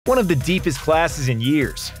One of the deepest classes in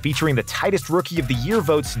years, featuring the tightest Rookie of the Year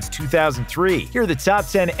vote since 2003. Here are the top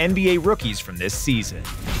 10 NBA rookies from this season.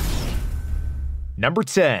 Number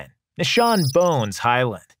 10. Nishan Bones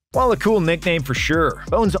Highland. While a cool nickname for sure,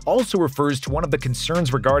 Bones also refers to one of the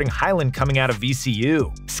concerns regarding Highland coming out of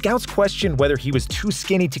VCU. Scouts questioned whether he was too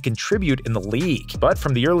skinny to contribute in the league, but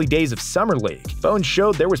from the early days of Summer League, Bones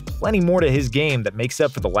showed there was plenty more to his game that makes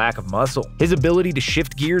up for the lack of muscle. His ability to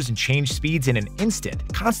shift gears and change speeds in an instant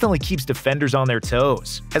constantly keeps defenders on their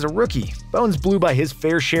toes. As a rookie, Bones blew by his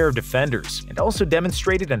fair share of defenders and also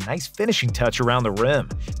demonstrated a nice finishing touch around the rim,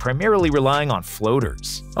 primarily relying on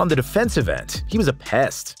floaters. On the defensive end, he was a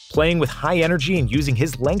pest, playing with high energy and using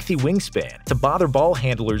his lengthy wingspan to bother ball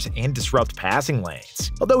handlers and disrupt passing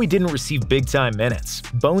lanes. Although he didn't receive big-time minutes,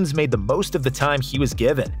 Bones made the most of the time he was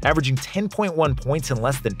given, averaging 10.1 points in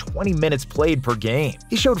less than 20 minutes played per game.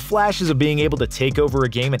 He showed flashes of being able to take over a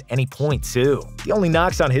game at any point, too. The only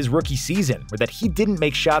knocks on his rookie season were that he didn't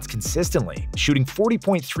make shots consistently, shooting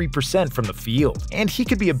 40.3% from the field, and he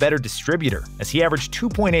could be a better distributor, as he averaged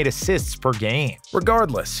 2.8 assists per game.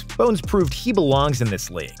 Regardless, Bones proved he belongs in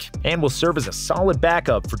this league, and will serve as a solid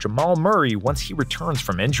backup for Jamal Murray once he returns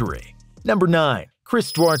from injury. Number 9.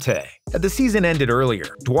 Chris Duarte. Had the season ended earlier,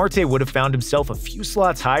 Duarte would have found himself a few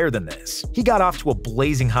slots higher than this. He got off to a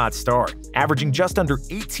blazing hot start, averaging just under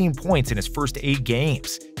 18 points in his first 8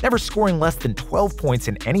 games, never scoring less than 12 points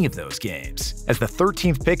in any of those games. As the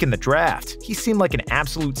 13th pick in the draft, he seemed like an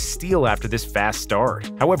absolute steal after this fast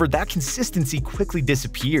start. However, that consistency quickly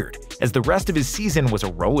disappeared, as the rest of his season was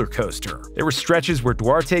a roller coaster. There were stretches where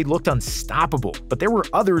Duarte looked unstoppable, but there were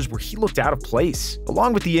others where he looked out of place.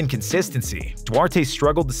 Along with the inconsistency, Duarte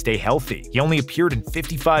struggled to stay healthy. He only appeared in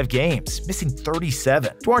 55 games, missing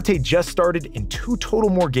 37. Duarte just started in 2 total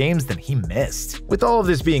more games than he missed. With all of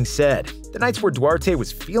this being said, the nights where Duarte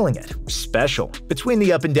was feeling it were special. Between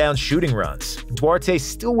the up-and-down shooting runs, Duarte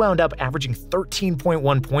still wound up averaging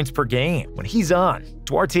 13.1 points per game. When he's on,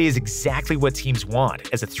 Duarte is exactly what teams want,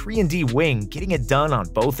 as a 3-and-D wing getting it done on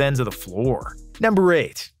both ends of the floor. Number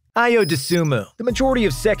 8. Ayo Dosunmu. The majority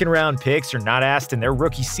of second-round picks are not asked in their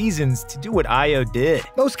rookie seasons to do what Ayo did.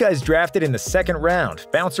 Most guys drafted in the second round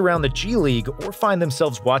bounce around the G League or find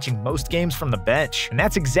themselves watching most games from the bench, and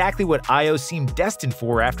that's exactly what Ayo seemed destined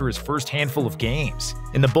for after his first handful of games.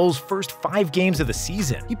 In the Bulls' first 5 games of the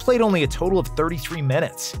season, he played only a total of 33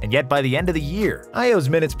 minutes, and yet by the end of the year, Ayo's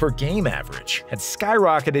minutes per game average had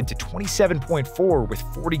skyrocketed to 27.4 with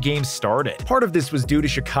 40 games started. Part of this was due to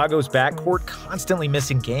Chicago's backcourt constantly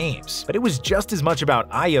missing games, but it was just as much about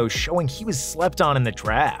Ayo showing he was slept on in the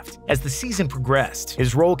draft. As the season progressed,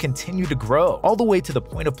 his role continued to grow, all the way to the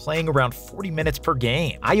point of playing around 40 minutes per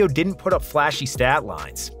game. Ayo didn't put up flashy stat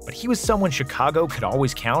lines, but he was someone Chicago could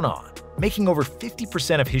always count on, making over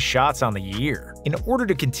 50% of his shots on the year. In order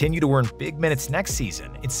to continue to earn big minutes next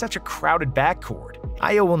season in such a crowded backcourt,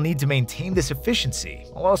 Ayo will need to maintain this efficiency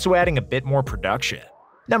while also adding a bit more production.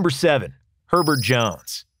 Number 7. Herbert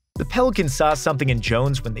Jones. The Pelicans saw something in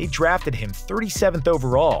Jones when they drafted him 37th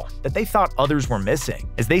overall that they thought others were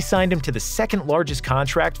missing, as they signed him to the second largest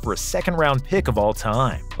contract for a second-round pick of all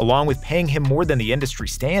time. Along with paying him more than the industry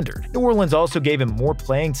standard, New Orleans also gave him more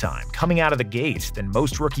playing time coming out of the gate than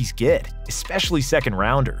most rookies get, especially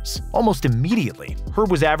second-rounders. Almost immediately,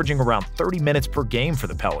 Herb was averaging around 30 minutes per game for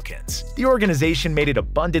the Pelicans. The organization made it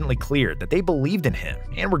abundantly clear that they believed in him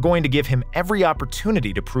and were going to give him every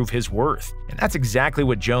opportunity to prove his worth, and that's exactly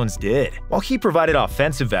what Jones did. While he provided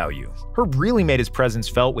offensive value, Herb really made his presence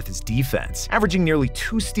felt with his defense, averaging nearly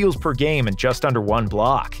 2 steals per game and just under 1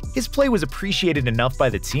 block. His play was appreciated enough by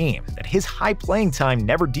the team that his high playing time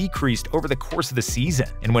never decreased over the course of the season,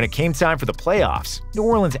 and when it came time for the playoffs, New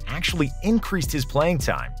Orleans actually increased his playing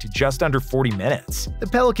time to just under 40 minutes. The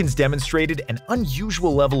Pelicans demonstrated an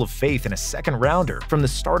unusual level of faith in a second-rounder from the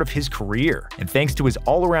start of his career, and thanks to his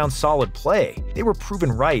all-around solid play, they were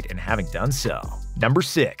proven right in having done so. Number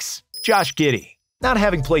 6. Josh Giddey. Not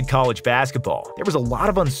having played college basketball, there was a lot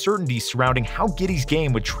of uncertainty surrounding how Giddey's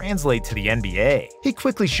game would translate to the NBA. He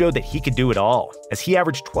quickly showed that he could do it all, as he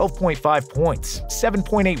averaged 12.5 points,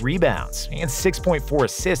 7.8 rebounds, and 6.4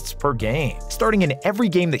 assists per game, starting in every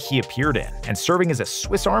game that he appeared in, and serving as a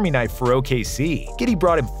Swiss Army knife for OKC. Giddey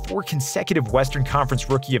brought him 4 consecutive Western Conference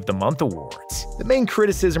Rookie of the Month awards. The main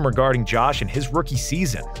criticism regarding Josh in his rookie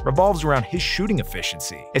season revolves around his shooting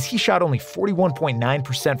efficiency, as he shot only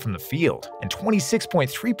 41.9% from the field and 26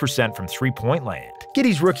 46.3% from three-point land.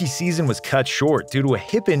 Getty's rookie season was cut short due to a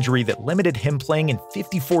hip injury that limited him playing in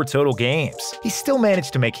 54 total games. He still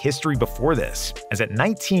managed to make history before this, as at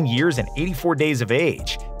 19 years and 84 days of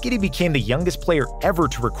age, Getty became the youngest player ever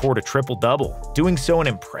to record a triple-double, doing so in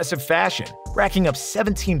impressive fashion, racking up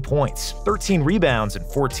 17 points, 13 rebounds, and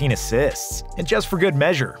 14 assists. And just for good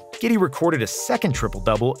measure, Getty recorded a second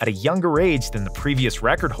triple-double at a younger age than the previous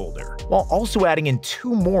record holder, while also adding in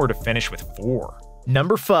 2 more to finish with 4.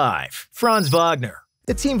 Number 5. Franz Wagner.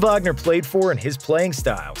 The team Wagner played for and his playing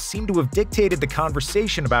style seemed to have dictated the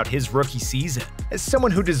conversation about his rookie season. As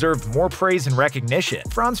someone who deserved more praise and recognition,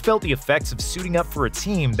 Franz felt the effects of suiting up for a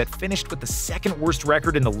team that finished with the second worst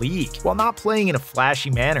record in the league, while not playing in a flashy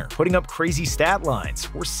manner, putting up crazy stat lines,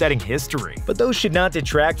 or setting history. But those should not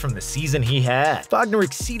detract from the season he had. Wagner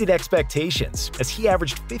exceeded expectations, as he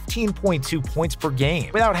averaged 15.2 points per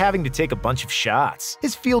game without having to take a bunch of shots.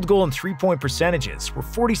 His field goal and three-point percentages were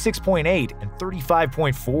 46.8 and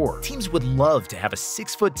 35.4. Teams would love to have a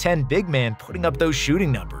 6'10" big man putting up those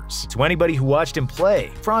shooting numbers. To anybody who watched him play,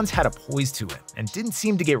 Franz had a poise to him and didn't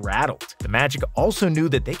seem to get rattled. The Magic also knew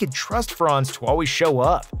that they could trust Franz to always show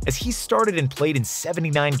up, as he started and played in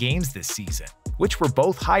 79 games this season, which were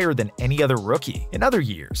both higher than any other rookie. In other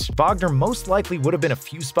years, Wagner most likely would have been a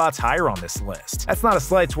few spots higher on this list. That's not a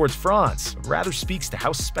slight towards Franz, but rather speaks to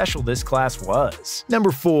how special this class was.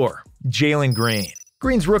 Number 4. Jalen Green.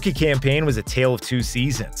 Green's rookie campaign was a tale of 2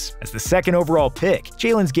 seasons. As the second overall pick,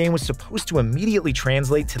 Jalen's game was supposed to immediately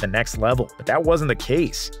translate to the next level, but that wasn't the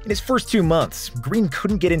case. In his first 2 months, Green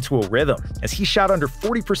couldn't get into a rhythm, as he shot under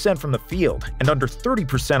 40% from the field and under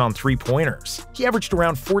 30% on three-pointers. He averaged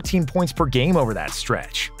around 14 points per game over that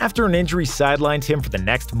stretch. After an injury sidelined him for the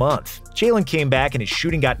next month, Jalen came back and his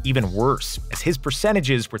shooting got even worse, as his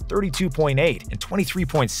percentages were 32.8 and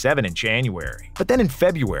 23.7 in January. But then in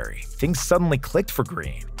February, things suddenly clicked for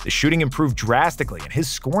Green. The shooting improved drastically and his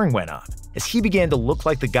scoring went up, as he began to look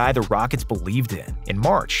like the guy the Rockets believed in. In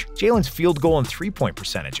March, Jalen's field goal and three-point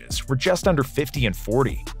percentages were just under 50 and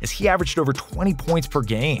 40, as he averaged over 20 points per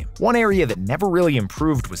game. One area that never really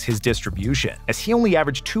improved was his distribution, as he only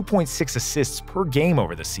averaged 2.6 assists per game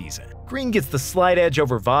over the season. Green gets the slight edge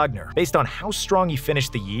over Wagner based on how strong he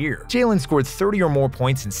finished the year. Jalen scored 30 or more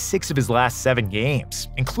points in 6 of his last 7 games,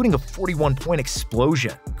 including a 41-point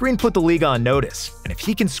explosion. Green put the league on notice, and if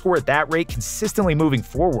he can score at that rate consistently moving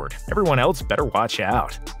forward, everyone else better watch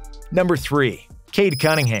out. Number 3. Cade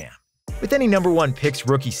Cunningham. With any number 1 pick's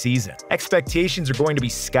rookie season, expectations are going to be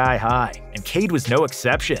sky high, and Cade was no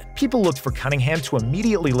exception. People looked for Cunningham to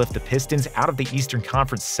immediately lift the Pistons out of the Eastern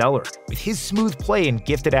Conference cellar with his smooth play and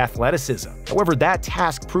gifted athleticism. However, that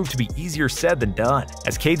task proved to be easier said than done.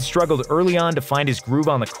 As Cade struggled early on to find his groove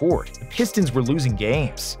on the court, the Pistons were losing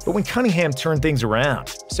games. But when Cunningham turned things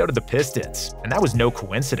around, so did the Pistons, and that was no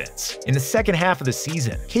coincidence. In the second half of the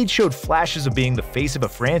season, Cade showed flashes of being the face of a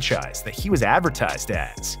franchise that he was advertised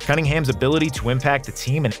as. Cunningham's ability to impact the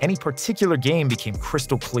team in any particular game became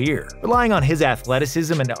crystal clear. Relying on his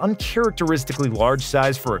athleticism and uncharacteristically large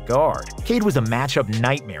size for a guard, Cade was a matchup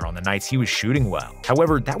nightmare on the nights he was shooting well.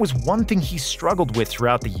 However, that was one thing he struggled with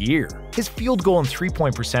throughout the year. His field goal and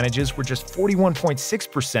three-point percentages were just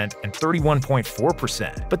 41.6% and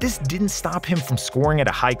 31.4%. But this didn't stop him from scoring at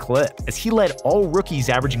a high clip, as he led all rookies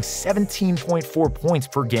averaging 17.4 points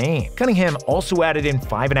per game. Cunningham also added in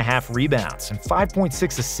 5.5 rebounds and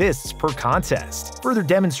 5.6 assists per contest, further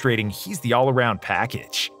demonstrating he's the all-around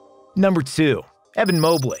package. Number 2. Evan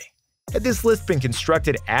Mobley. Had this list been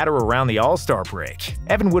constructed at or around the All-Star break,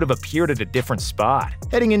 Evan would have appeared at a different spot.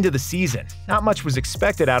 Heading into the season, not much was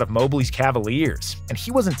expected out of Mobley's Cavaliers, and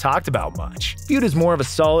he wasn't talked about much. Viewed as more of a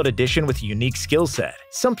solid addition with a unique skill set,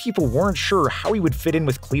 some people weren't sure how he would fit in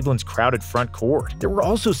with Cleveland's crowded front court. There were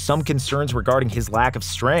also some concerns regarding his lack of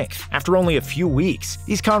strength. After only a few weeks,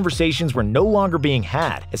 these conversations were no longer being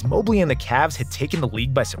had, as Mobley and the Cavs had taken the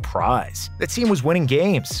league by surprise. The team was winning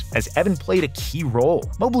games, as Evan played a key role.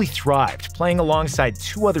 Mobley thrived, playing alongside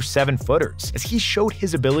 2 other 7-footers, as he showed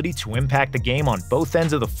his ability to impact the game on both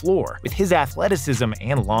ends of the floor with his athleticism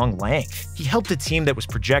and long length. He helped a team that was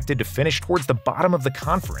projected to finish towards the bottom of the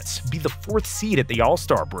conference be the 4th seed at the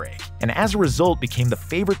All-Star break, and as a result became the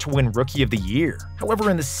favorite to win Rookie of the Year. However,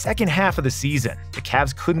 in the second half of the season, the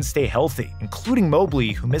Cavs couldn't stay healthy, including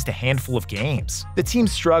Mobley, who missed a handful of games. The team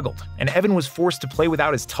struggled, and Evan was forced to play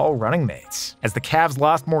without his tall running mates. As the Cavs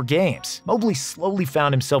lost more games, Mobley slowly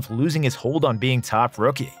found himself losing his hold on being top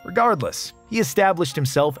rookie. Regardless, he established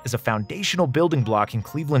himself as a foundational building block in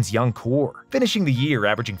Cleveland's young core, finishing the year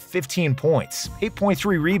averaging 15 points,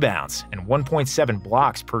 8.3 rebounds, and 1.7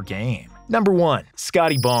 blocks per game. Number 1.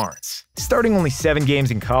 Scotty Barnes. Starting only 7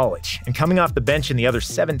 games in college and coming off the bench in the other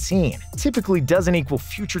 17 typically doesn't equal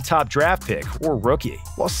future top draft pick or rookie.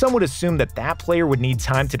 While some would assume that that player would need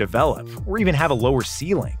time to develop or even have a lower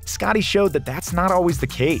ceiling, Scotty showed that that's not always the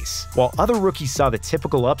case. While other rookies saw the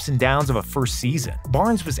typical ups and downs of a first season,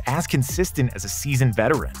 Barnes was as consistent as a seasoned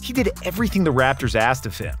veteran. He did everything the Raptors asked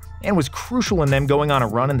of him and was crucial in them going on a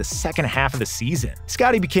run in the second half of the season.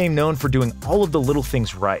 Scotty became known for doing all of the little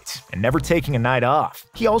things right and never taking a night off.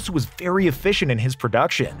 He also was very efficient in his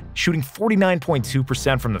production, shooting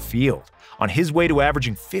 49.2% from the field, on his way to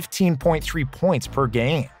averaging 15.3 points per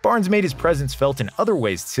game. Barnes made his presence felt in other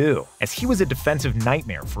ways too, as he was a defensive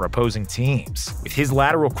nightmare for opposing teams. With his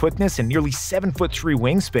lateral quickness and nearly 7'3"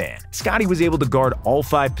 wingspan, Scotty was able to guard all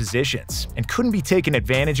 5 positions and couldn't be taken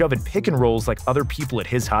advantage of in pick and rolls like other people at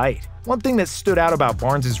his height. One thing that stood out about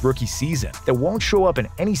Barnes' rookie season that won't show up in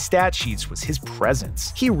any stat sheets was his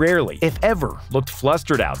presence. He rarely, if ever, looked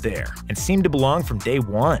flustered out there and seemed to belong from day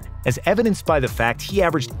one, as evidenced by the fact he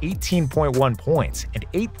averaged 18.1 points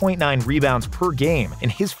and 8.9 rebounds per game in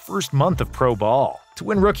his first month of pro ball. To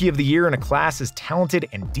win Rookie of the Year in a class as talented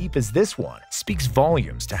and deep as this one speaks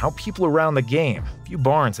volumes to how people around the game view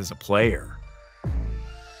Barnes as a player.